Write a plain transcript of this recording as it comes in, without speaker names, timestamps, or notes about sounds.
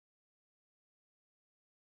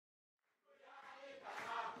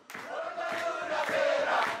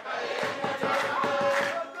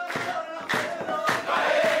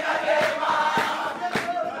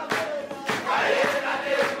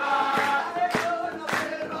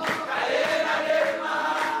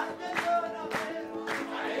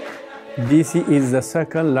DC is the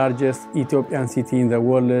second largest Ethiopian city in the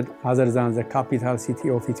world, other than the capital city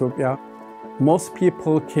of Ethiopia. Most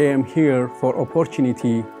people came here for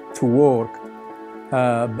opportunity to work,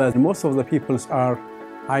 but most of the people are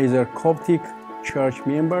either Coptic church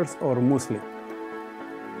members or Muslim.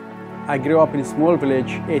 I grew up in a small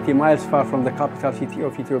village 80 miles far from the capital city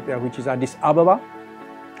of Ethiopia, which is Addis Ababa.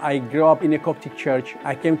 I grew up in a Coptic church.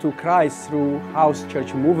 I came to Christ through house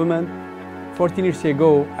church movement. 14 years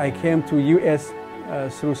ago, I came to US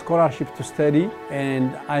through scholarship to study,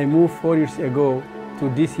 and I moved 4 years ago to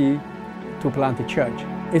DC to plant a church.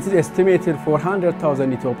 It is estimated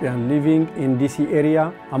 400,000 Ethiopians living in DC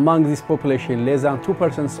area. Among this population, less than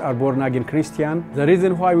 2% are born-again Christian. The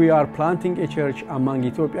reason why we are planting a church among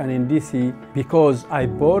Ethiopians in DC, because I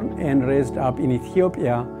born and raised up in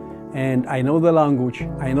Ethiopia, and I know the language,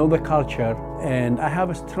 I know the culture, and I have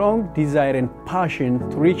a strong desire and passion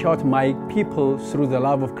to reach out my people through the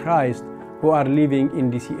love of Christ who are living in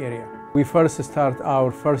DC area. We first start our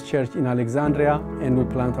first church in Alexandria, and we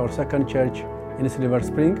plant our second church in Silver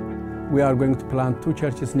Spring. We are going to plant 2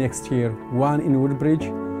 churches next year, one in Woodbridge,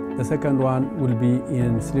 the second one will be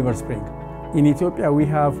in Silver Spring. In Ethiopia, we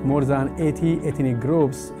have more than 80 ethnic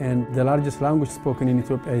groups, and the largest language spoken in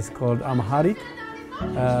Ethiopia is called Amharic.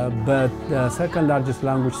 But the second largest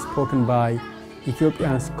language spoken by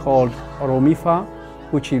Ethiopians called Oromifa,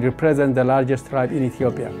 which represents the largest tribe in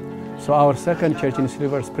Ethiopia. So our second church in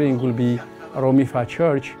Silver Spring will be Oromifa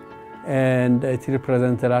Church, and it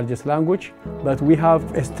represents the largest language. But we have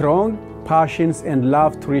a strong passion and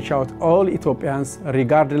love to reach out all Ethiopians,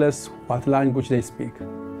 regardless what language they speak.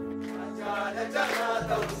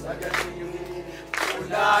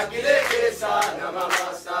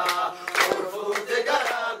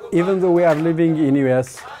 Even though we are living in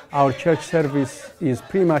US, our church service is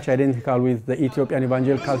pretty much identical with the Ethiopian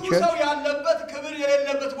Evangelical Church.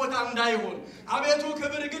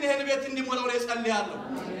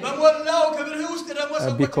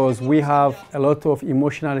 Because we have a lot of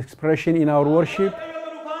emotional expression in our worship.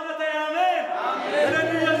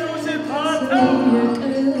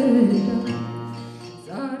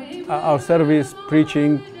 Our service,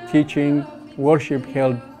 preaching, teaching, worship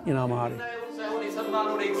held in Amharic.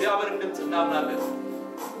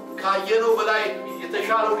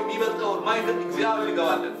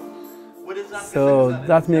 So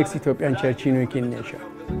that makes Ethiopian church unique in nature.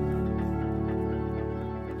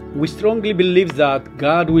 We strongly believe that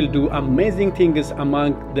God will do amazing things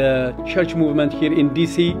among the church movement here in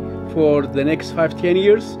DC for the next 5-10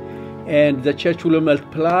 years, and the church will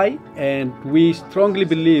multiply, and we strongly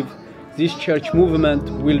believe this church movement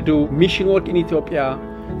will do mission work in Ethiopia,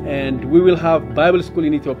 and we will have Bible school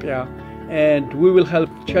in Ethiopia, and we will help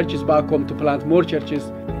churches back home to plant more churches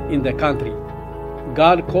in the country.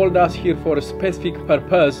 God called us here for a specific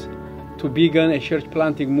purpose, to begin a church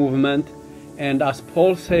planting movement. And as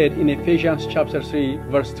Paul said in Ephesians chapter 3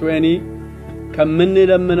 verse 20,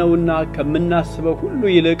 ከምንለምነውና ከምናስበው ሁሉ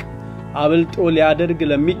ይልቅ አብልጦ ሊያደርግ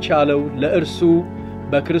ለሚቻለው ለእርሱ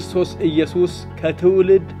በክርስቶስ ኢየሱስ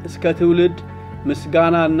ከትውልድ እስከ ትውልድ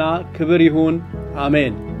ምስጋናና ክብር ይሁን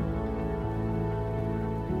አሜን።